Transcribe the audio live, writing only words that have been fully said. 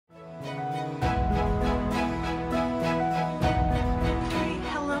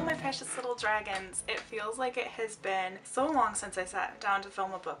Dragons. It feels like it has been so long since I sat down to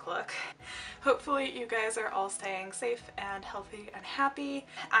film a book look. Hopefully you guys are all staying safe and healthy and happy.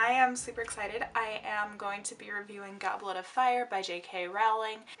 I am super excited. I am going to be reviewing Goblet of Fire by JK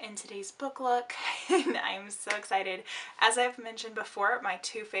Rowling in today's book look, and I'm so excited. As I've mentioned before, my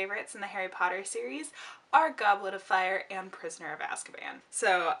two favorites in the Harry Potter series are Goblet of Fire and Prisoner of Azkaban.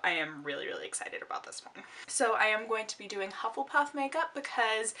 So I am really excited about this one. So I am going to be doing Hufflepuff makeup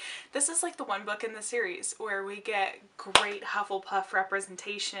because this is like the one book in the series where we get great Hufflepuff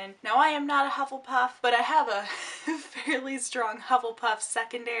representation. Now I am not a Hufflepuff, but I have a fairly strong Hufflepuff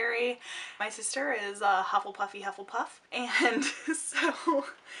secondary. My sister is a Hufflepuffy Hufflepuff, and so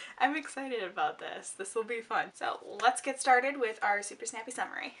I'm excited about this. This will be fun. So let's get started with our super snappy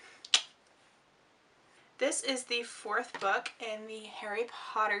summary. This is the fourth book in the Harry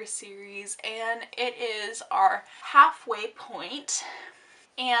Potter series, and it is our halfway point.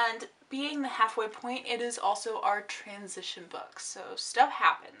 And being the halfway point, it is also our transition book. So stuff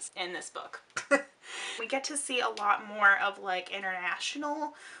happens in this book. We get to see a lot more of like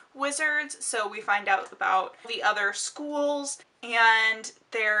international wizards. So we find out about the other schools, and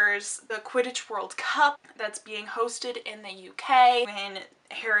there's the Quidditch World Cup that's being hosted in the UK. When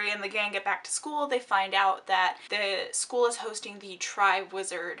Harry and the gang get back to school, they find out that the school is hosting the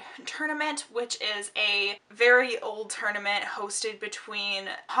Tri-Wizard Tournament, which is a very old tournament hosted between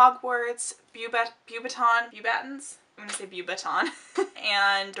Hogwarts, Beauxbatons? I'm gonna say Beauxbaton,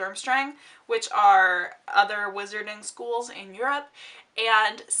 and Durmstrang, which are other wizarding schools in Europe.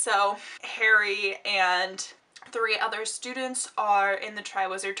 And so Harry and three other students are in the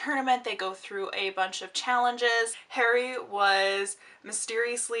Tri-Wizard Tournament. They go through a bunch of challenges. Harry was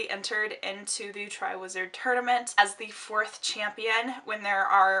mysteriously entered into the Tri-Wizard Tournament as the fourth champion when there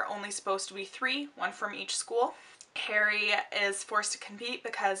are only supposed to be three, one from each school. Harry is forced to compete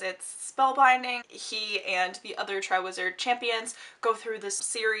because it's spellbinding. He and the other Tri-Wizard champions go through this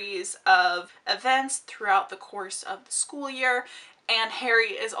series of events throughout the course of the school year, and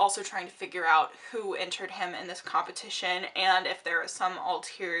Harry is also trying to figure out who entered him in this competition and if there is some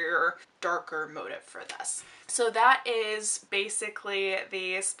ulterior, darker motive for this. So that is basically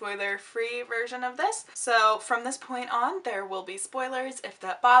the spoiler-free version of this. So from this point on, there will be spoilers. If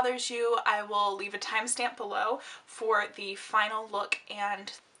that bothers you, I will leave a timestamp below for the final look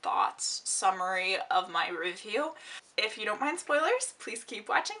and thoughts summary of my review. If you don't mind spoilers, please keep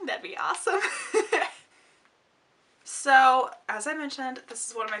watching. That'd be awesome. So, as I mentioned, this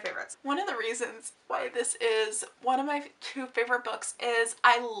is one of my favorites. One of the reasons why this is one of my two favorite books is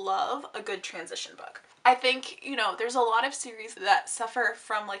I love a good transition book. I think, you know, there's a lot of series that suffer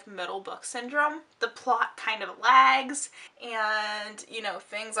from like middle book syndrome. The plot kind of lags and, you know,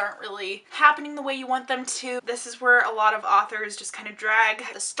 things aren't really happening the way you want them to. This is where a lot of authors just kind of drag.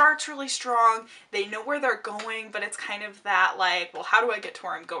 The start's really strong, they know where they're going, but it's kind of that like, well, how do I get to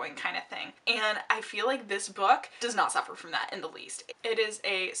where I'm going kind of thing. And I feel like this book does not suffer from that in the least. It is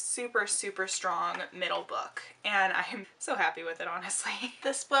a super strong middle book, and I'm so happy with it, honestly.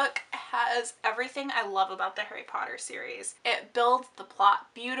 This book has everything I love about the Harry Potter series. It builds the plot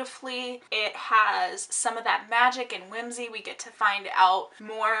beautifully. It has some of that magic and whimsy. We get to find out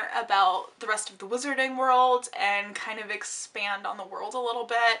more about the rest of the wizarding world and kind of expand on the world a little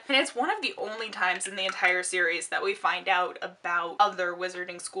bit. And it's one of the only times in the entire series that we find out about other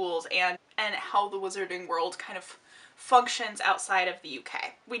wizarding schools and how the wizarding world kind of functions outside of the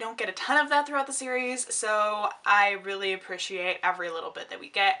UK. We don't get a ton of that throughout the series, so I really appreciate every little bit that we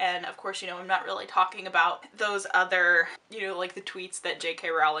get. And of course, you know, I'm not really talking about those other, you know, like the tweets that JK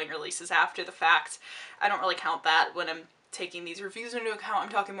Rowling releases after the fact. I don't really count that when I'm taking these reviews into account. I'm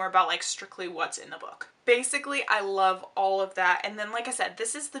talking more about like strictly what's in the book. Basically, I love all of that. And then, like I said,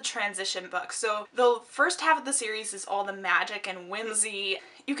 this is the transition book. So the first half of the series is all the magic and whimsy.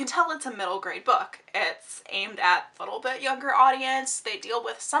 You can tell it's a middle grade book. It's aimed at a little bit younger audience. They deal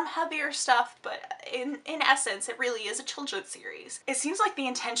with some heavier stuff, but in essence, it really is a children's series. It seems like the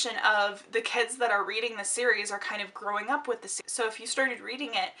intention of the kids that are reading the series are kind of growing up with the series. So if you started reading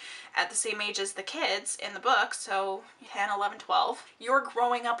it at the same age as the kids in the book, so 10, 11, 12, you're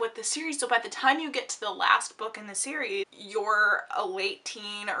growing up with the series. So by the time you get to the last book in the series, you're a late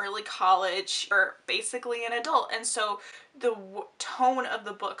teen, early college, or basically an adult. And so the tone of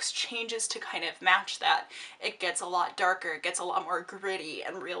the books changes to kind of match that. It gets a lot darker, it gets a lot more gritty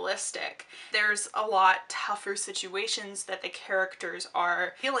and realistic. There's a lot tougher situations that the characters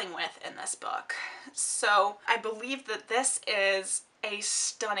are dealing with in this book. So I believe that this is a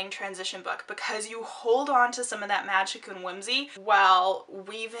stunning transition book because you hold on to some of that magic and whimsy while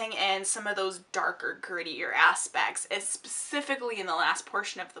weaving in some of those darker, grittier aspects, and specifically in the last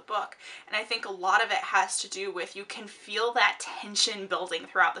portion of the book. And I think a lot of it has to do with, you can feel that tension building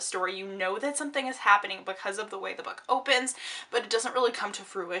throughout the story. You know that something is happening because of the way the book opens, but it doesn't really come to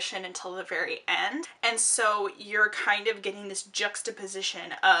fruition until the very end. And so you're kind of getting this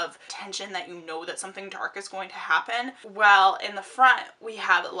juxtaposition of tension that you know that something dark is going to happen, while in the front we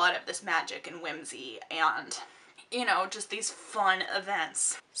have a lot of this magic and whimsy and, you know, just these fun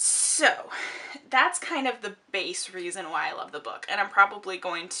events. So that's kind of the base reason why I love the book, and I'm probably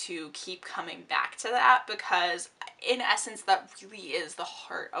going to keep coming back to that because in essence that really is the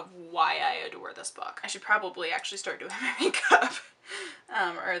heart of why I adore this book. I should probably actually start doing my makeup.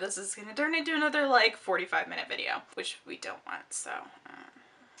 Or this is gonna turn into another like 45-minute video, which we don't want, so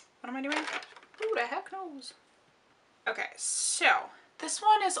what am I doing? Who the heck knows? Okay, so this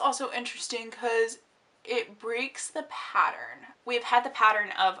one is also interesting because it breaks the pattern. We've had the pattern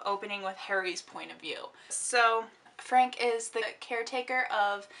of opening with Harry's point of view. So Frank is the caretaker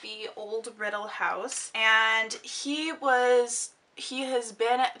of the old Riddle house, and he has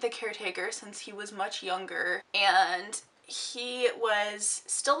been the caretaker since he was much younger, and he was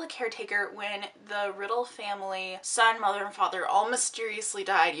still a caretaker when the Riddle family, son, mother, and father all mysteriously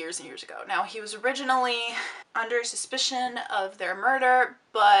died years and years ago. Now, he was originally under suspicion of their murder,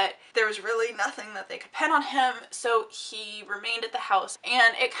 but there was really nothing that they could pin on him, so he remained at the house.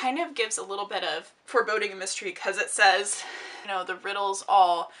 And it kind of gives a little bit of foreboding and mystery because it says, you know, the Riddles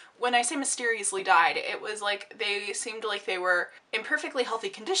all, when I say mysteriously died, it was like they seemed like they were in perfectly healthy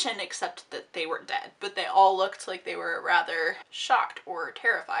condition except that they were dead, but they all looked like they were rather shocked or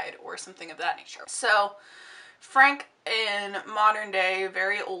terrified or something of that nature. So Frank, in modern day,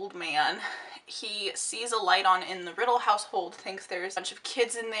 very old man, he sees a light on in the Riddle household, thinks there's a bunch of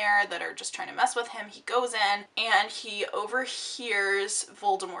kids in there that are just trying to mess with him. He goes in and he overhears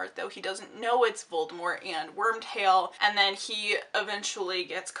Voldemort, though he doesn't know it's Voldemort and Wormtail, and then he eventually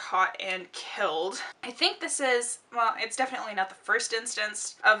gets caught and killed. I think this is, well, it's definitely not the first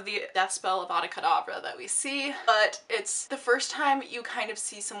instance of the death spell of Avada Kedavra that we see, but it's the first time you kind of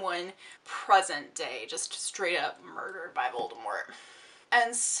see someone present day just straight up murdered by Voldemort.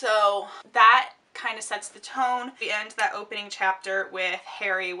 And so that kind of sets the tone. We end that opening chapter with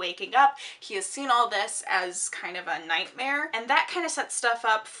Harry waking up. He has seen all this as kind of a nightmare, and that kind of sets stuff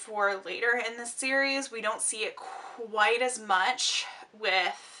up for later in the series. We don't see it quite as much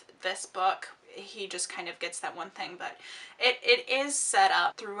with this book. He just kind of gets that one thing, but it is set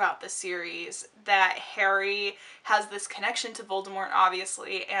up throughout the series that Harry has this connection to Voldemort,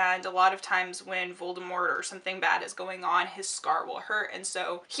 obviously, and a lot of times when Voldemort or something bad is going on, his scar will hurt, and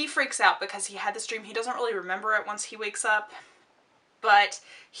so he freaks out because he had this dream. He doesn't really remember it once he wakes up, but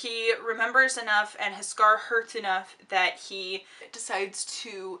he remembers enough and his scar hurts enough that he decides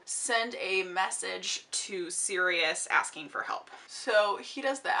to send a message to Sirius asking for help. So he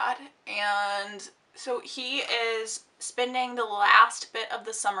does that, and so he is spending the last bit of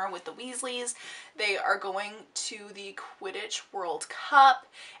the summer with the Weasleys. They are going to the Quidditch World Cup,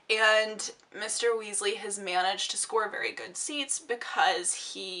 and Mr. Weasley has managed to score very good seats because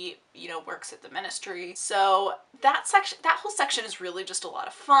he, you know, works at the Ministry. So that whole section is really just a lot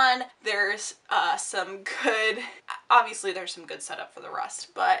of fun. There's some good, obviously there's some good setup for the rest,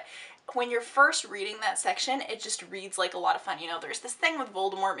 but when you're first reading that section, it just reads like a lot of fun. You know, there's this thing with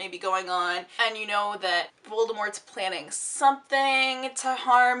Voldemort maybe going on, and you know that Voldemort's planning something to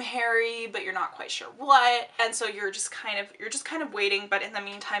harm Harry, but you're not quite sure what. And so you're just kind of waiting, but in the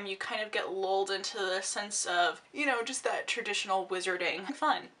meantime, you kind of get lulled into the sense of, you know, just that traditional wizarding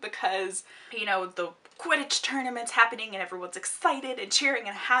fun because, you know, the Quidditch tournament's happening and everyone's excited and cheering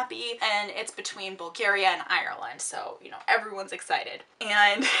and happy, and it's between Bulgaria and Ireland, so, you know, everyone's excited.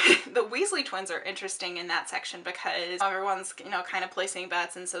 And the Weasley twins are interesting in that section because everyone's, you know, kind of placing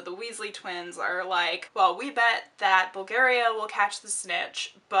bets, and so the Weasley twins are like, well, we bet that Bulgaria will catch the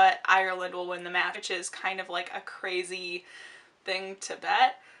snitch, but Ireland will win the match, which is kind of like a crazy thing to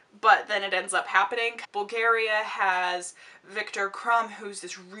bet. But then it ends up happening. Bulgaria has Victor Krum, who's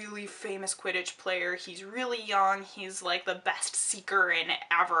this really famous Quidditch player. He's really young. He's like the best seeker in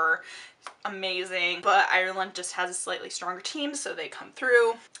ever. Amazing. But Ireland just has a slightly stronger team, so they come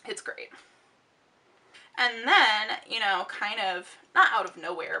through. It's great. And then, you know, kind of, not out of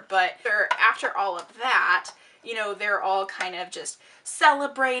nowhere, but after all of that, you know, they're all kind of just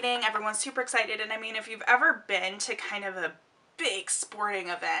celebrating. Everyone's super excited. And I mean, if you've ever been to kind of a big sporting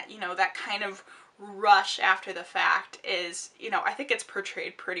event, you know, that kind of rush after the fact is, you know, I think it's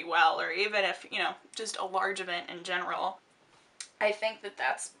portrayed pretty well, or even if, you know, just a large event in general. I think that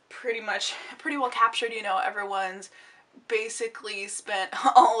that's pretty well captured. You know, everyone's basically spent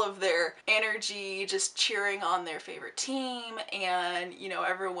all of their energy just cheering on their favorite team, and you know,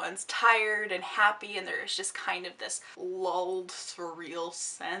 everyone's tired and happy, and there's just kind of this lulled, surreal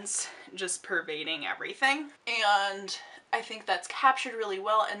sense just pervading everything. And I think that's captured really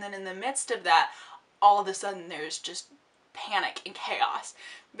well. And then in the midst of that, all of a sudden there's just panic and chaos,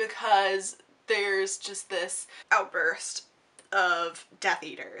 because there's just this outburst of Death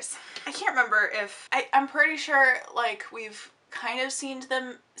Eaters. I can't remember if I'm pretty sure like we've kind of seen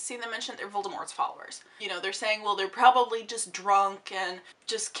them mention they're Voldemort's followers. You know, they're saying, well, they're probably just drunk and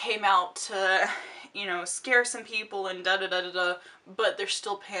just came out to, you know, scare some people and da da da da da, but there's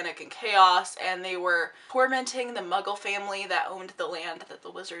still panic and chaos, and they were tormenting the Muggle family that owned the land that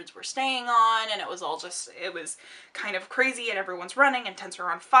the wizards were staying on, and it was kind of crazy, and everyone's running and tents are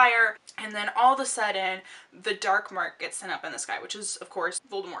on fire. And then all of a sudden the dark mark gets sent up in the sky, which is of course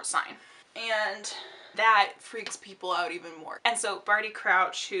Voldemort's sign. And that freaks people out even more. And so Barty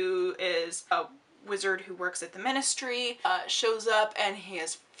Crouch, who is a wizard who works at the ministry, shows up, and he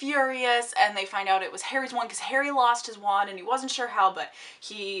is furious, and they find out it was Harry's wand because Harry lost his wand and he wasn't sure how, but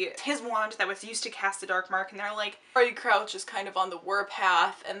his wand that was used to cast the dark mark, and they're like, Barty Crouch is kind of on the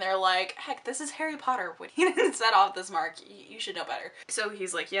warpath, and they're like, heck, this is Harry Potter. When he didn't set off this mark, you should know better. So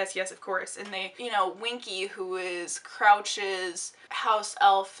he's like, yes, yes, of course. And they, you know, Winky, who is Crouch's house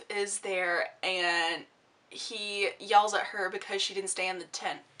elf, is there, and he yells at her because she didn't stay in the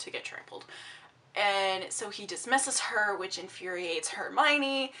tent to get trampled. And so he dismisses her, which infuriates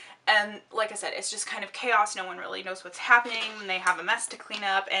Hermione, and like I said, it's just kind of chaos. No one really knows what's happening, and they have a mess to clean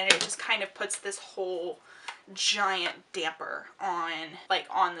up, and it just kind of puts this whole giant damper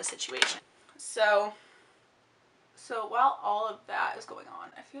on the situation. So while all of that is going on,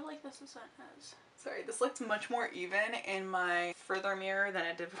 I feel like this isn't as... Sorry, this looks much more even in my further mirror than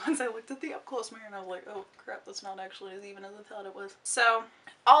it did once I looked at the up close mirror, and I was like, oh crap, that's not actually as even as I thought it was. So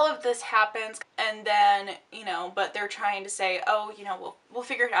all of this happens, and then, you know, but they're trying to say, oh, you know, we'll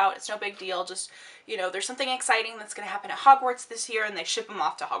figure it out, it's no big deal, just, you know, there's something exciting that's gonna happen at Hogwarts this year, and they ship him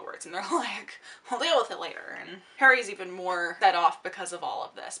off to Hogwarts, and they're like, we'll deal with it later. And Harry's even more set off because of all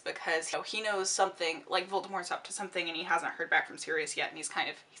of this, because, you know, he knows something, like Voldemort's up to something, and he hasn't heard back from Sirius yet, and he's kind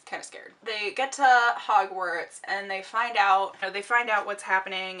of scared. They get to Hogwarts, and they find out what's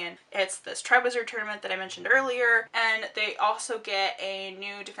happening, and it's this Triwizard Tournament that I mentioned earlier, and they also get a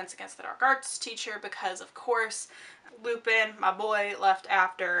new Defense Against the Dark Arts teacher, because of course Lupin, my boy, left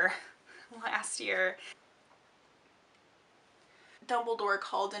after last year. Dumbledore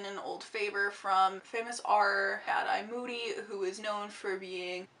called in an old favor from famous R. Mad-Eye Moody, who is known for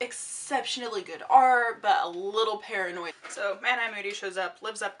being exceptionally good R, but a little paranoid. So Mad-Eye Moody shows up,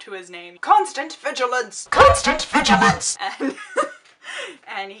 lives up to his name, Constant Vigilance! Constant Vigilance!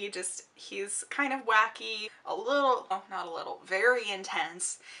 And he's kind of wacky, very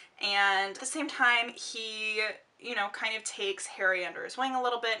intense, and at the same time he, you know, kind of takes Harry under his wing a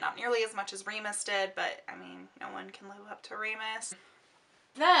little bit, not nearly as much as Remus did, but I mean, no one can live up to Remus.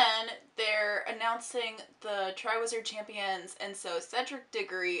 Then they're announcing the Triwizard Champions, and so Cedric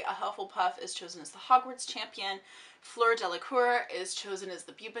Diggory, a Hufflepuff, is chosen as the Hogwarts champion, Fleur Delacour is chosen as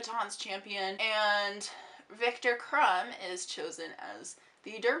the Beauxbatons champion, and Victor Crumb is chosen as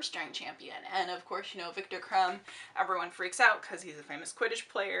the Durmstrang champion. And of course, you know, Victor Crumb, everyone freaks out because he's a famous Quidditch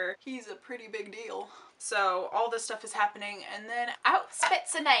player. He's a pretty big deal. So all this stuff is happening, and then out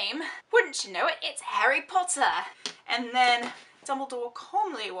spits a name. Wouldn't you know it, it's Harry Potter. And then Dumbledore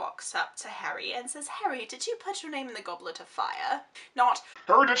calmly walks up to Harry and says, Harry, did you put your name in the Goblet of Fire? Not,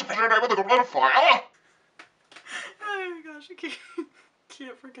 Harry, did you put your name in the Goblet of Fire? Oh my gosh, I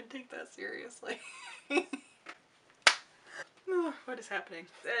can't freaking take that seriously. What is happening?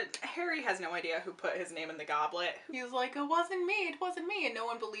 Harry has no idea who put his name in the goblet. He's like, it wasn't me, and no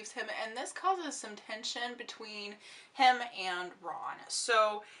one believes him, and this causes some tension between him and Ron.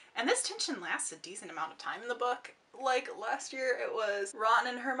 So, and this tension lasts a decent amount of time in the book. Like, last year it was Ron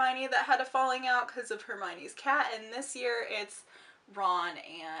and Hermione that had a falling out because of Hermione's cat, and this year it's Ron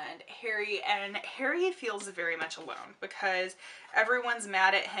and Harry feels very much alone because everyone's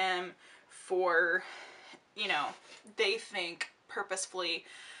mad at him for, you know, they think purposefully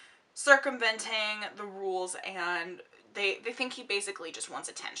circumventing the rules, and they think he basically just wants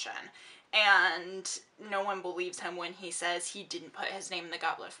attention. And no one believes him when he says he didn't put his name in the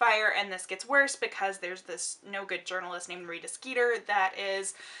Goblet of Fire, and this gets worse because there's this no-good journalist named Rita Skeeter that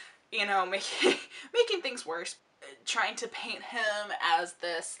is, you know, making things worse, trying to paint him as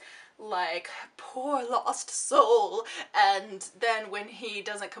this like, poor lost soul, and then when he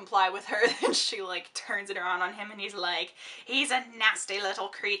doesn't comply with her, then she like turns it around on him and he's like, he's a nasty little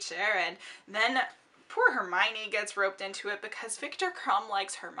creature. And then poor Hermione gets roped into it because Victor Crumb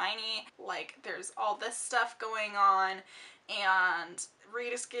likes Hermione. Like, there's all this stuff going on, and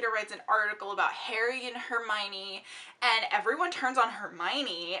Rita Skeeter writes an article about Harry and Hermione, and everyone turns on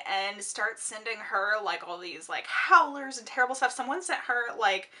Hermione and starts sending her like all these like howlers and terrible stuff. Someone sent her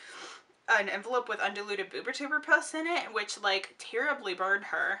like an envelope with undiluted boober-tuber posts in it, which like terribly burned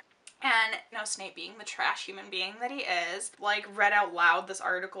her. And, you know, Snape, being the trash human being that he is, like read out loud this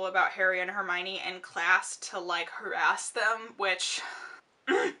article about Harry and Hermione in class to like harass them, which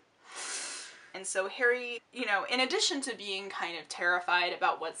and so Harry, you know, in addition to being kind of terrified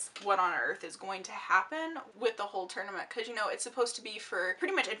about what on earth is going to happen with the whole tournament, because, you know, it's supposed to be for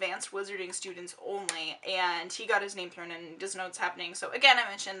pretty much advanced wizarding students only, and he got his name thrown in and doesn't know what's happening. So again, I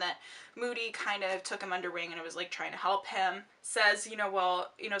mentioned that Moody kind of took him under wing and it was like trying to help him. Says, you know,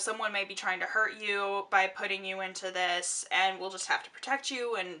 well, you know, someone may be trying to hurt you by putting you into this, and we'll just have to protect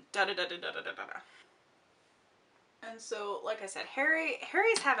you, and da-da-da-da-da-da-da-da. And so, like I said,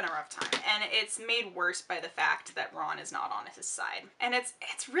 Harry's having a rough time, and it's made worse by the fact that Ron is not on his side. And it's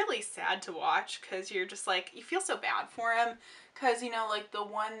really sad to watch, because you're just like, you feel so bad for him, because, you know, like, the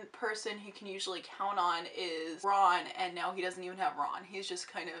one person he can usually count on is Ron, and now he doesn't even have Ron. He's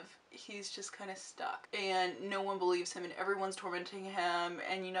just kind of stuck, and no one believes him, and everyone's tormenting him.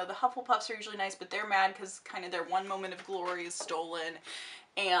 And, you know, the Hufflepuffs are usually nice, but they're mad because kind of their one moment of glory is stolen.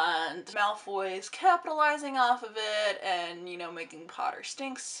 And Malfoy's capitalizing off of it and, you know, making Potter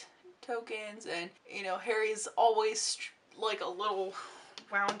stinks tokens. And, you know, Harry's always like a little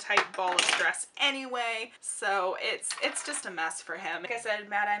wound tight ball of stress anyway. So it's just a mess for him. Like I said,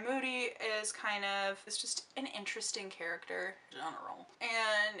 Mad-Eye Moody is just an interesting character in general.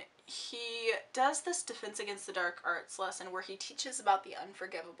 And he does this Defense Against the Dark Arts lesson where he teaches about the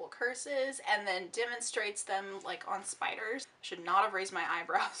unforgivable curses and then demonstrates them like on spiders. Should not have raised my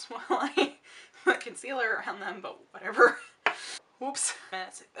eyebrows while I put concealer around them, but whatever. Oops. And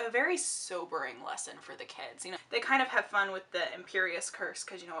it's a very sobering lesson for the kids. You know, they kind of have fun with the Imperious Curse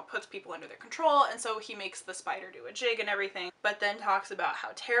because, you know, it puts people under their control, and so he makes the spider do a jig and everything, but then talks about how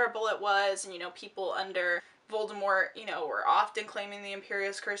terrible it was, and, you know, people under Voldemort, you know, were often claiming the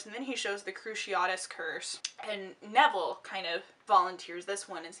Imperious Curse, and then he shows the Cruciatus Curse, and Neville kind of volunteers this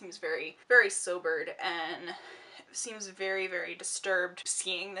one and seems very, very sobered and seems very, very disturbed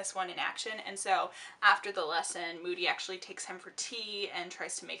seeing this one in action. And so after the lesson, Moody actually takes him for tea and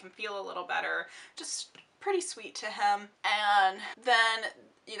tries to make him feel a little better. Just pretty sweet to him. And then,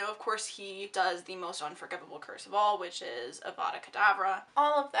 you know, of course he does the most unforgivable curse of all, which is Avada Kedavra.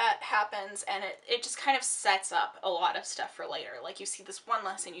 All of that happens, and it just kind of sets up a lot of stuff for later. Like, you see this one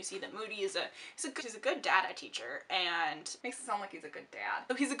lesson, you see that Moody is he's a good data teacher, and makes it sound like he's a good dad.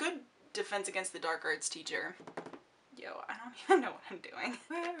 So he's a good Defense Against the Dark Arts teacher. Yo, I don't even know what I'm doing.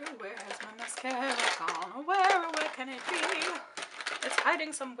 Where has my mascara gone? Where can it be? It's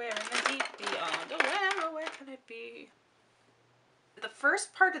hiding somewhere in the deep beyond. Where can it be? The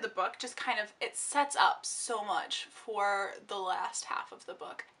first part of the book just kind of, it sets up so much for the last half of the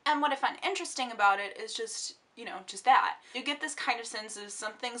book. And what I find interesting about it is just, you know, just that. You get this kind of sense of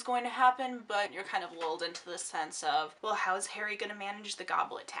something's going to happen, but you're kind of lulled into the sense of, well, how is Harry going to manage the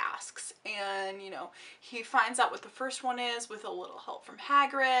goblet tasks? And, you know, he finds out what the first one is with a little help from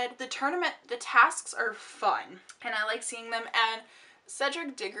Hagrid. The tournament, the tasks are fun, and I like seeing them. And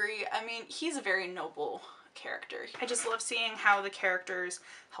Cedric Diggory, I mean, he's a very noble character. I just love seeing how the characters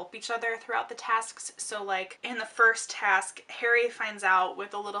help each other throughout the tasks. So like in the first task, Harry finds out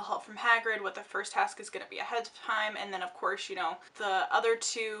with a little help from Hagrid what the first task is going to be ahead of time, and then of course, you know, the other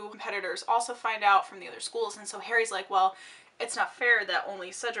two competitors also find out from the other schools, and so Harry's like, well, it's not fair that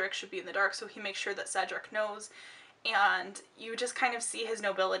only Cedric should be in the dark, so he makes sure that Cedric knows. And you just kind of see his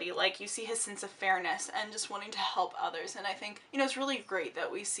nobility, like you see his sense of fairness and just wanting to help others. And I think, you know, it's really great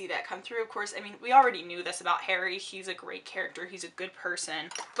that we see that come through. Of course, I mean, we already knew this about Harry. He's a great character. He's a good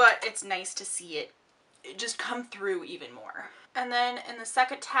person. But it's nice to see it just come through even more. And then in the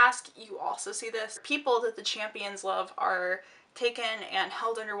second task, you also see this. People that the champions love are taken and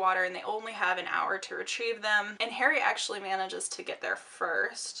held underwater, and they only have an hour to retrieve them. And Harry actually manages to get there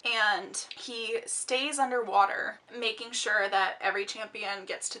first, and he stays underwater, making sure that every champion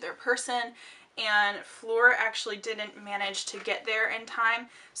gets to their person. And Fleur actually didn't manage to get there in time,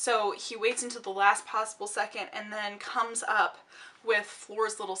 so he waits until the last possible second and then comes up with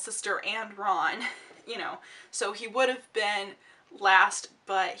Fleur's little sister and Ron, you know. So he would have been last,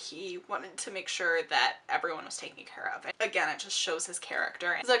 but he wanted to make sure that everyone was taken care of. And again, it just shows his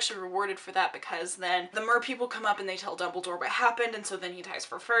character. He's actually rewarded for that because then the mer people come up and they tell Dumbledore what happened, and so then he dies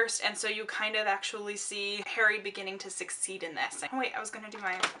for first, and so you kind of actually see Harry beginning to succeed in this. Oh wait, I was gonna do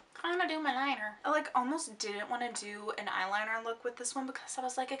my liner. I like almost didn't want to do an eyeliner look with this one because I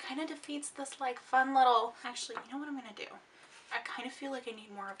was like, it kind of defeats this like fun little, actually, you know what I'm gonna do? I kind of feel like I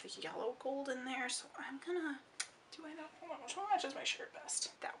need more of the yellow gold in there, so I'm gonna, do I know, hold on, which one matches my shirt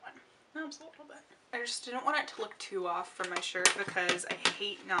best? That one. Helps a little bit. I just didn't want it to look too off from my shirt because I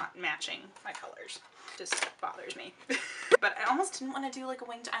hate not matching my colors. It just bothers me. But I almost didn't want to do like a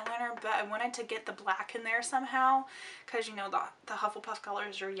winged eyeliner, but I wanted to get the black in there somehow because you know the Hufflepuff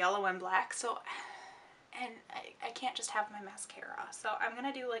colors are yellow and black, so, and I can't just have my mascara, so I'm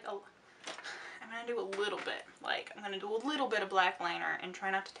gonna do like I'm gonna do a little bit, like I'm gonna do a little bit of black liner and try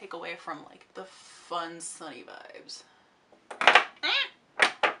not to take away from like the fun sunny vibes.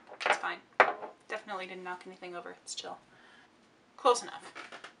 It's fine. Definitely didn't knock anything over. It's chill. Close enough.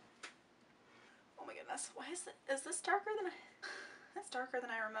 Oh my goodness. Why is this darker than that's darker than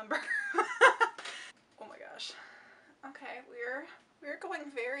I remember. Oh my gosh. Okay, we're going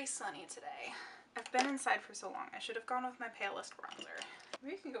very sunny today. I've been inside for so long. I should have gone with my palest bronzer.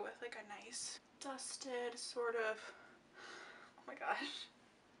 Maybe you can go with like a nice dusted sort of, oh my gosh.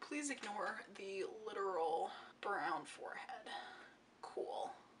 Please ignore the literal brown forehead.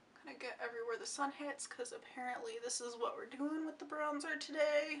 Cool. Gonna get everywhere the sun hits because apparently this is what we're doing with the bronzer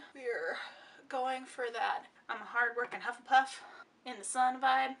today. We're going for that I'm a hard-working Hufflepuff in the sun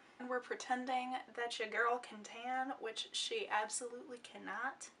vibe, and we're pretending that your girl can tan, which she absolutely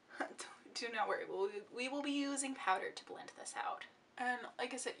cannot. Do not worry, we will be using powder to blend this out. And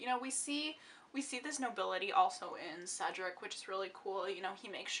like I said, you know, we see this nobility also in Cedric, which is really cool. You know, he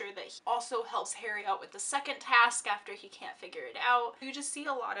makes sure that he also helps Harry out with the second task after he can't figure it out. You just see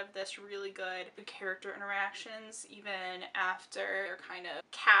a lot of this really good character interactions even after they're kind of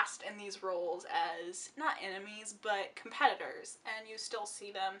cast in these roles as not enemies, but competitors. And you still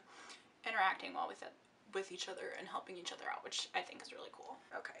see them interacting well with each other and helping each other out, which I think is really cool.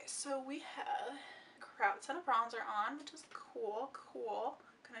 Okay, so we have a crowd set of bronzer on, which is cool.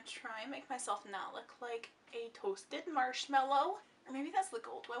 Gonna try and make myself not look like a toasted marshmallow. Or maybe that's the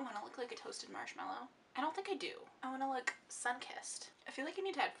goal. Do I want to look like a toasted marshmallow? I don't think I do. I want to look sun-kissed. I feel like I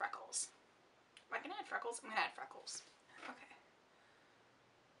need to add freckles. Am I gonna add freckles? I'm gonna add freckles. Okay.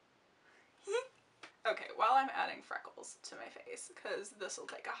 Okay, while I'm adding freckles to my face, because this will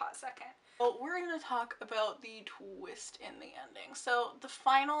take a hot second. Well, we're going to talk about the twist in the ending. So the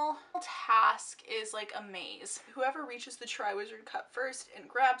final task is like a maze. Whoever reaches the Triwizard Cup first and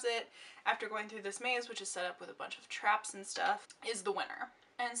grabs it after going through this maze, which is set up with a bunch of traps and stuff, is the winner.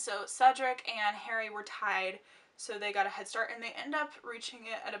 And so Cedric and Harry were tied, so they got a head start, and they end up reaching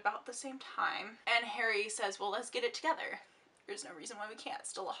it at about the same time. And Harry says, well, let's get it together. There's no reason why we can't.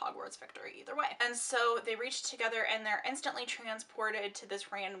 Still a Hogwarts victory either way. And so they reach together and they're instantly transported to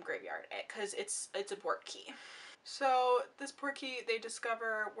this random graveyard because it's a port key. So this port key, they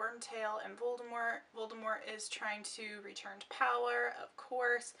discover Wormtail and Voldemort. Voldemort is trying to return to power, of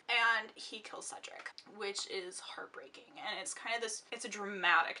course, and he kills Cedric, which is heartbreaking. And it's kind of this, it's a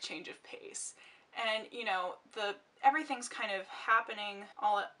dramatic change of pace. And you know, everything's kind of happening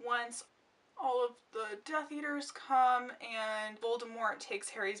all at once. All of the Death Eaters come and Voldemort takes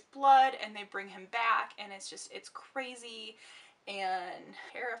Harry's blood and they bring him back, and it's crazy and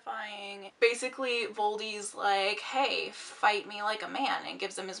terrifying. Basically, Voldy's like, hey, fight me like a man, and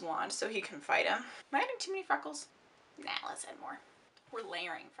gives him his wand so he can fight him. Am I adding too many freckles? Nah, let's add more. We're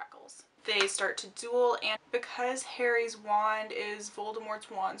layering freckles. They start to duel, and because Harry's wand is Voldemort's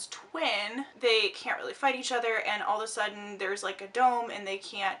wand's twin, they can't really fight each other, and all of a sudden there's like a dome and they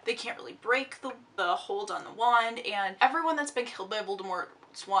can't really break the hold on the wand, and everyone that's been killed by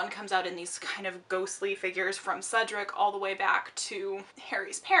Voldemort's wand comes out in these kind of ghostly figures from Cedric all the way back to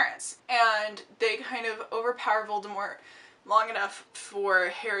Harry's parents. And they kind of overpower Voldemort long enough for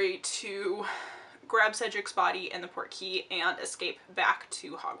Harry to grab Cedric's body and the port key and escape back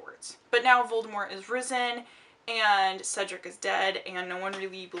to Hogwarts. But now Voldemort is risen and Cedric is dead, and no one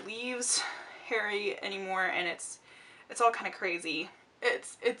really believes Harry anymore, and it's all kind of crazy.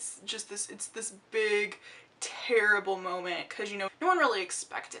 It's this big terrible moment because, you know, no one really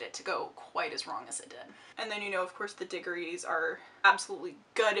expected it to go quite as wrong as it did. And then, you know, of course the Diggories are absolutely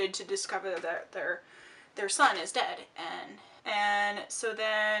gutted to discover that their son is dead, and so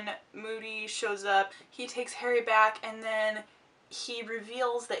then Moody shows up, he takes Harry back, and then he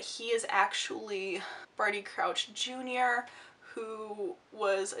reveals that he is actually Barty Crouch Jr., who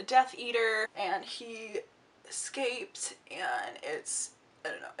was a Death Eater, and he escaped, and it's, I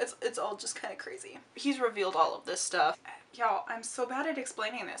don't know, it's all just kind of crazy. He's revealed all of this stuff. Y'all, I'm so bad at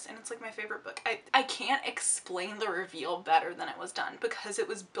explaining this, and it's like my favorite book. I can't explain the reveal better than it was done because it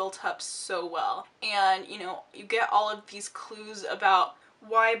was built up so well. And, you know, you get all of these clues about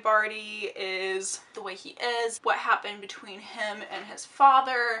why Barty is the way he is, what happened between him and his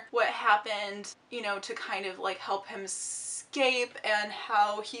father, what happened, you know, to kind of like help him escape, and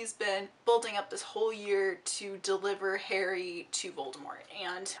how he's been building up this whole year to deliver Harry to Voldemort.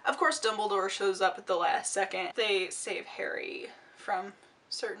 And of course Dumbledore shows up at the last second. They save Harry from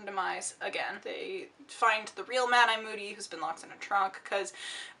certain demise again. They find the real Mad-Eye Moody, who's been locked in a trunk because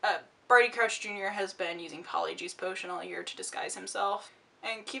Barty Crouch Jr. has been using Polyjuice Potion all year to disguise himself,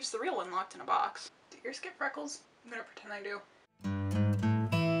 and keeps the real one locked in a box. Do yours get freckles? I'm gonna pretend I do.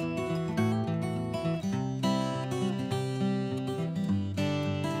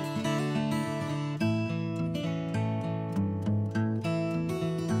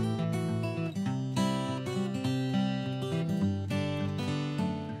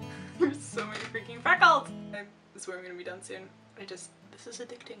 There's so many freaking freckles! I swear I'm gonna be done soon. This is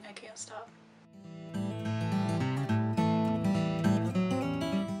addicting, I can't stop.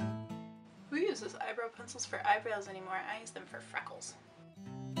 Who uses eyebrow pencils for eyebrows anymore? I use them for freckles.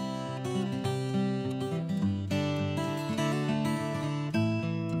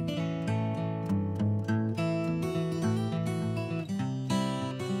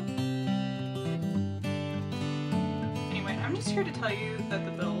 Anyway, I'm just here to tell you that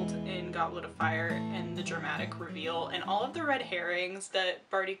the build in Goblet of Fire and the dramatic reveal and all of the red herrings that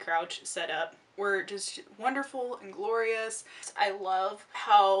Barty Crouch set up were just wonderful and glorious. I love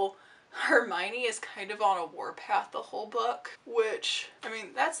how Hermione is kind of on a warpath the whole book, which, I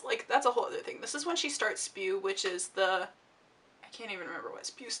mean, that's a whole other thing. This is when she starts Spew, which is I can't even remember what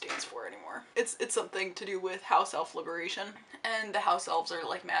Spew stands for anymore. It's something to do with house elf liberation, and the house elves are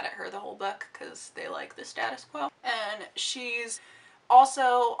like mad at her the whole book because they like the status quo. And she's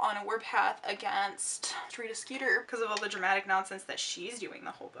also on a warpath against Rita Skeeter because of all the dramatic nonsense that she's doing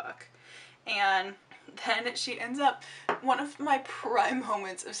the whole book. And then she ends up, one of my prime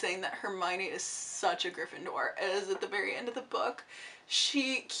moments of saying that Hermione is such a Gryffindor is at the very end of the book.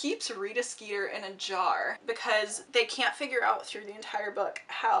 She keeps Rita Skeeter in a jar because they can't figure out through the entire book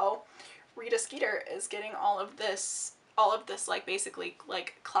how Rita Skeeter is getting all of this like basically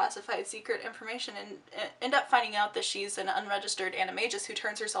like classified secret information, and end up finding out that she's an unregistered animagus who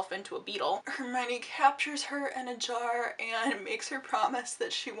turns herself into a beetle. Hermione captures her in a jar and makes her promise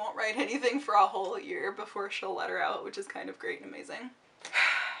that she won't write anything for a whole year before she'll let her out, which is kind of great and amazing.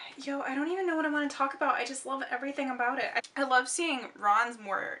 Yo, I don't even know what I want to talk about. I just love everything about it. I love seeing Ron's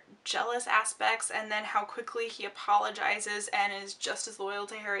more jealous aspects, and then how quickly he apologizes and is just as loyal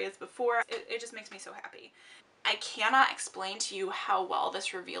to Harry as before. It just makes me so happy. I cannot explain to you how well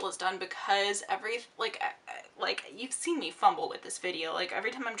this reveal is done because like you've seen me fumble with this video. Like every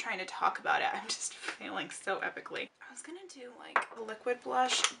time I'm trying to talk about it, I'm just failing so epically. I was gonna do like a liquid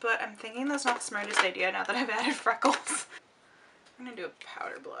blush, but I'm thinking that's not the smartest idea now that I've added freckles. I'm gonna do a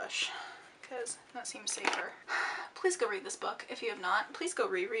powder blush because that seems safer. Please go read this book if you have not. Please go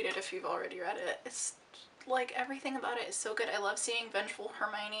reread it if you've already read it. It's like everything about it is so good. I love seeing vengeful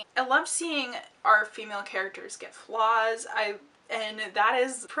Hermione. I love seeing our female characters get flaws. And that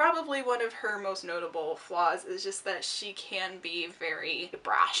is probably one of her most notable flaws, is just that she can be very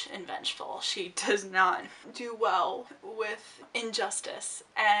brash and vengeful. She does not do well with injustice,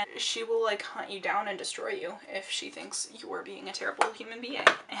 and she will like hunt you down and destroy you if she thinks you're being a terrible human being.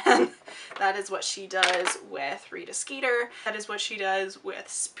 And that is what she does with Rita Skeeter. That is what she does with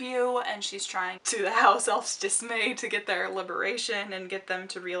Spew, and she's trying to the house elves' dismay to get their liberation and get them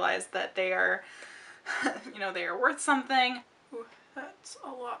to realize that they are, you know, they are worth something. Ooh, that's a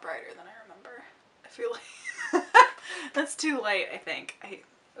lot brighter than I remember. I feel like that's too light, I think.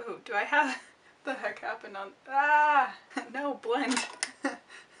 Oh, do I have the heck happened on? Ah, no, blend.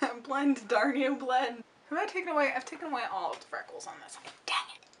 Blend, darn you, blend. Have I taken away? I've taken away all of the freckles on this. Dang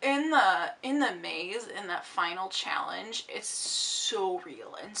it. In the maze, in that final challenge, it's so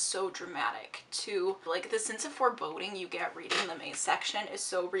real and so dramatic too. Like the sense of foreboding you get reading the maze section is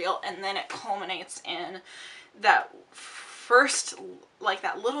so real, and then it culminates in that first, like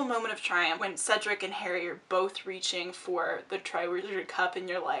that little moment of triumph when Cedric and Harry are both reaching for the Triwizard Cup, and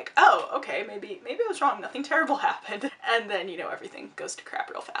you're like, oh, okay, maybe I was wrong, nothing terrible happened. And then, you know, everything goes to crap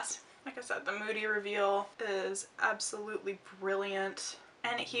real fast. Like I said, the Moody reveal is absolutely brilliant.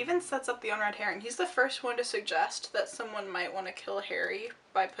 And he even sets up the unread herring. He's the first one to suggest that someone might want to kill Harry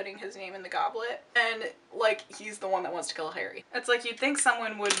by putting his name in the goblet. And, like, he's the one that wants to kill Harry. It's like you'd think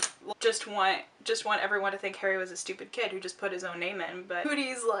someone would just want everyone to think Harry was a stupid kid who just put his own name in, but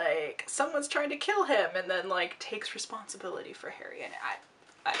Moody's like, someone's trying to kill him, and then, like, takes responsibility for Harry. And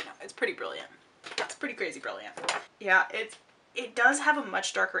I don't know, it's pretty brilliant. It's pretty crazy brilliant. Yeah, it does have a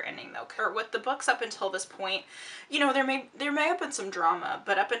much darker ending though. Or with the books up until this point, you know, there may have been some drama,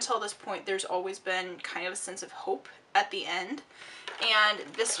 but up until this point there's always been kind of a sense of hope at the end. And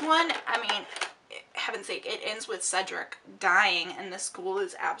this one, I mean, heaven's sake, it ends with Cedric dying and the school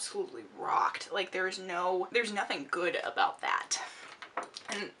is absolutely rocked. Like there's nothing good about that.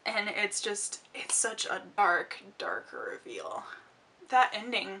 And it's such a darker reveal. That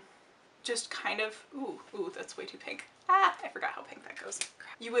ending just kind of, ooh, that's way too pink. Ah, I forgot how pink that goes.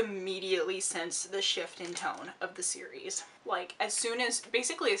 You immediately sense the shift in tone of the series. Like,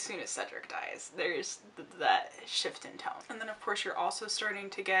 basically as soon as Cedric dies, there's that shift in tone. And then of course you're also starting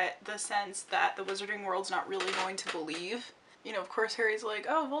to get the sense that the wizarding world's not really going to believe. You know, of course Harry's like,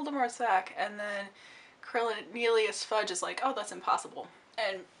 oh, Voldemort's back. And then Cornelius Fudge is like, oh, that's impossible.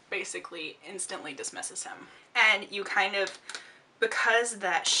 And basically instantly dismisses him. And you kind of, because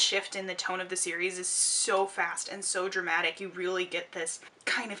that shift in the tone of the series is so fast and so dramatic, you really get this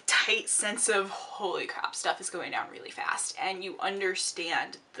kind of tight sense of, holy crap, stuff is going down really fast. And you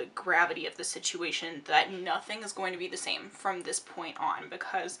understand the gravity of the situation, that nothing is going to be the same from this point on,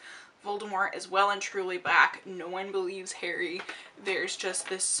 because Voldemort is well and truly back. No one believes Harry. There's just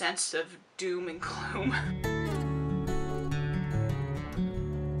this sense of doom and gloom.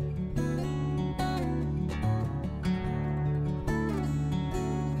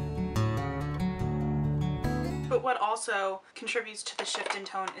 But what also contributes to the shift in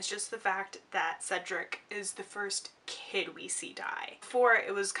tone is just the fact that Cedric is the first kid we see die. Before,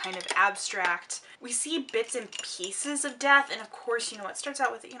 it was kind of abstract. We see bits and pieces of death, and of course, you know, it starts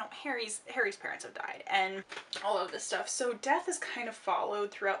out with, you know, Harry's parents have died and all of this stuff. So death is kind of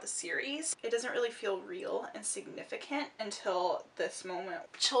followed throughout the series. It doesn't really feel real and significant until this moment.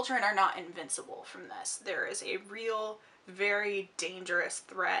 Children are not invincible from this. There is a real, very dangerous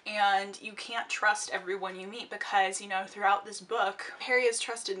threat, and you can't trust everyone you meet, because, you know, throughout this book Harry has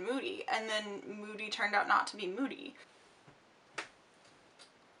trusted Moody, and then Moody turned out not to be Moody.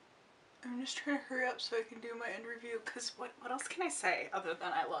 I'm just trying to hurry up so I can do my end review, because what else can I say other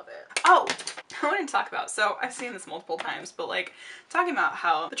than I love it? Oh, I want to talk about, so I've seen this multiple times, but like talking about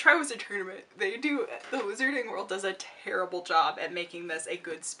how the Triwizard Tournament, the Wizarding World does a terrible job at making this a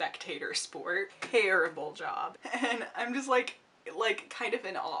good spectator sport. Terrible job. And I'm just like kind of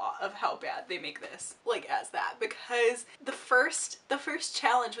in awe of how bad they make this, like, as that, because the first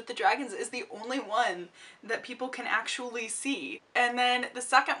challenge with the dragons is the only one that people can actually see, and then the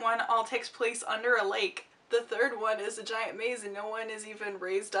second one all takes place under a lake. The third one is a giant maze and no one is even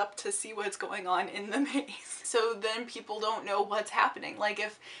raised up to see what's going on in the maze. So then people don't know what's happening. Like,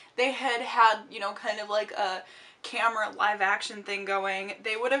 if they had, you know, kind of like a camera live action thing going,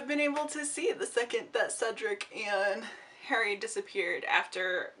 they would have been able to see the second that Cedric and Harry disappeared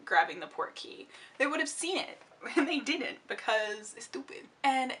after grabbing the port key. They would have seen it, and they didn't, because it's stupid.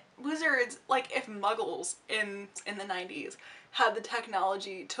 And wizards, like, if muggles in the 90s had the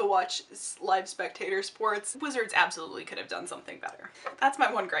technology to watch live spectator sports, wizards absolutely could have done something better. That's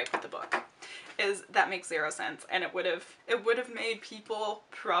my one gripe with the book, is that makes zero sense, and it would have made people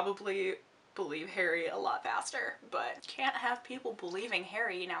probably believe Harry a lot faster, but can't have people believing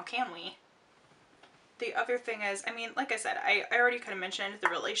Harry now, can we? The other thing is, I mean, like I said, I already kind of mentioned the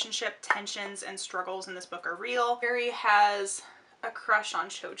relationship tensions and struggles in this book are real. Harry has a crush on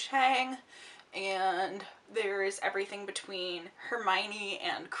Cho Chang, and there's everything between Hermione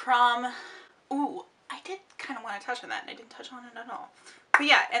and Krum. Ooh, I did kind of want to touch on that, and I didn't touch on it at all. But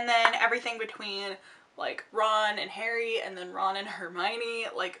yeah, and then everything between, like, Ron and Harry, and then Ron and Hermione.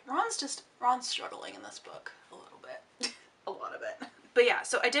 Like, Ron's struggling in this book a little bit. A lot of it. But yeah,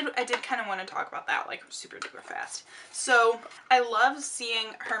 so I did kind of want to talk about that, like, super duper fast. So I love seeing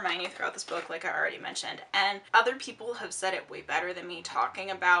Hermione throughout this book, like I already mentioned, and other people have said it way better than me,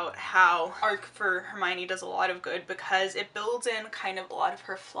 talking about how arc for Hermione does a lot of good because it builds in kind of a lot of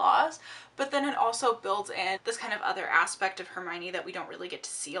her flaws, but then it also builds in this kind of other aspect of Hermione that we don't really get to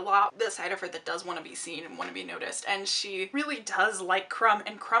see a lot. The side of her that does want to be seen and want to be noticed, and she really does like Krum,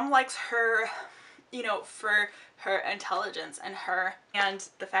 and Krum likes her you know, for her intelligence and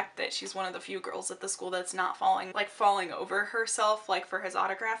the fact that she's one of the few girls at the school that's not falling over herself like for his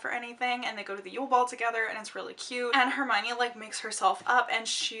autograph or anything, and they go to the Yule Ball together and it's really cute. And Hermione like makes herself up and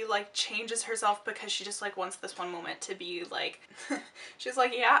she like changes herself because she just like wants this one moment to be like she's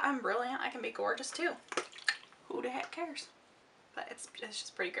like, yeah, I'm brilliant, I can be gorgeous too. Who the heck cares? But it's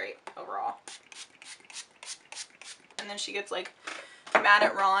just pretty great overall. And then she gets like mad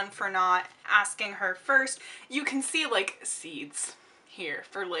at Ron for not asking her first. You can see like seeds here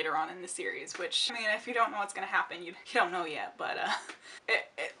for later on in the series, which, I mean, if you don't know what's gonna happen, you don't know yet, but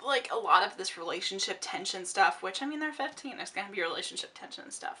like a lot of this relationship tension stuff, which, I mean, they're 15, there's gonna be relationship tension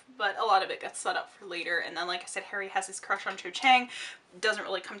and stuff, but a lot of it gets set up for later. And then, like I said, Harry has his crush on Cho Chang, doesn't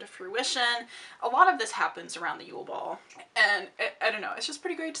really come to fruition. A lot of this happens around the Yule Ball, and I don't know, it's just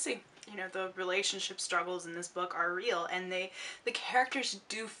pretty great to see. You know, the relationship struggles in this book are real, and the characters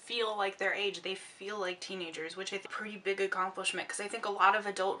do feel like their age. They feel like teenagers, which I think is a pretty big accomplishment, because I think a lot of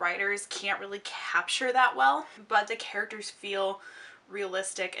adult writers can't really capture that well, but the characters feel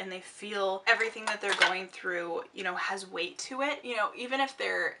realistic and they feel everything that they're going through, you know, has weight to it. You know, even if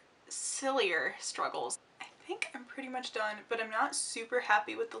they're sillier struggles. I think I'm pretty much done, but I'm not super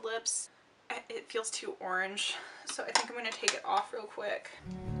happy with the lips. It feels too orange, so I think I'm gonna take it off real quick.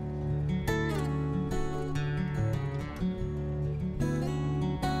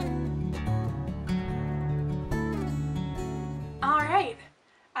 Alright,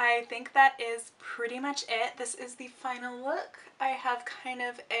 I think that is pretty much it. This is the final look. I have kind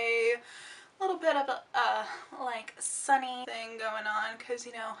of a little bit of a like sunny thing going on because,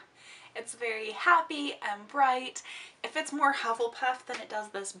 you know, it's very happy and bright. It fits more Hufflepuff than it does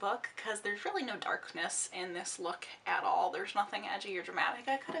this book because there's really no darkness in this look at all. There's nothing edgy or dramatic.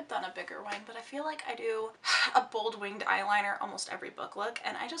 I could have done a bigger wing, but I feel like I do a bold winged eyeliner almost every book look,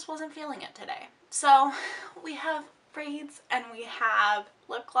 and I just wasn't feeling it today. So we have braids and we have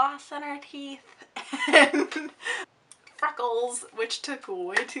lip gloss in our teeth and freckles, which took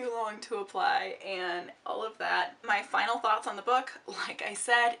way too long to apply, and all of that. My final thoughts on the book, like I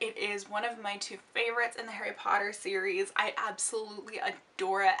said, it is one of my 2 favorites in the Harry Potter series. I absolutely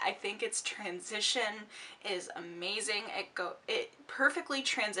adore it. I think its transition is amazing. It perfectly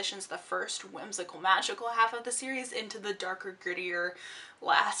transitions the first whimsical magical half of the series into the darker, grittier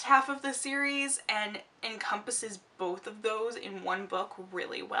last half of the series, and encompasses both of those in one book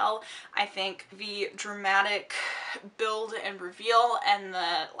really well. I think the dramatic build and reveal and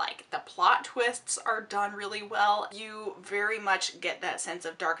the plot twists are done really well. You very much get that sense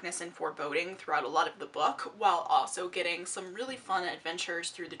of darkness and foreboding throughout a lot of the book, while also getting some really fun adventures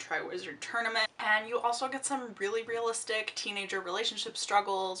through the Triwizard Tournament. And you also get some really realistic teenager relationship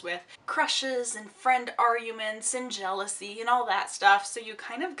struggles with crushes and friend arguments and jealousy and all that stuff. So you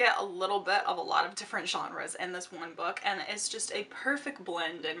kind of get a little bit of a lot of different genres in this one book, and it's just a perfect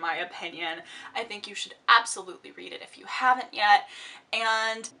blend in my opinion. I think you should absolutely read it if you haven't yet,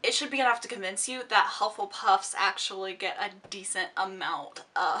 and it should be enough to convince you that Hufflepuffs actually get a decent amount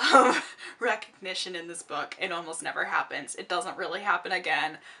of recognition in this book. It almost never happens. It doesn't really happen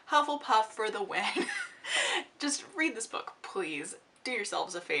again. Hufflepuff for the win. Just read this book, please. Do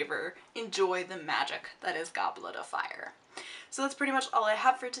yourselves a favor. Enjoy the magic that is Goblet of Fire. So that's pretty much all I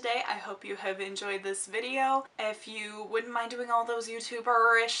have for today. I hope you have enjoyed this video. If you wouldn't mind doing all those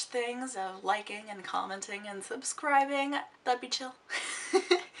YouTuber-ish things of liking and commenting and subscribing, that'd be chill.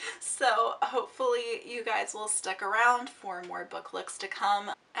 So hopefully you guys will stick around for more book looks to come,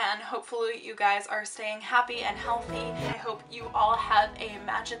 and hopefully you guys are staying happy and healthy. I hope you all have a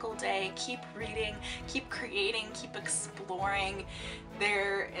magical day. Keep reading, keep creating, keep exploring.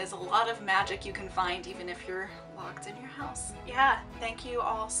 There is a lot of magic you can find even if you're locked in your house. Yeah, thank you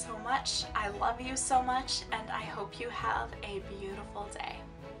all so much. I love you so much, and I hope you have a beautiful day.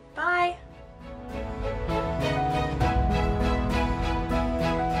 Bye!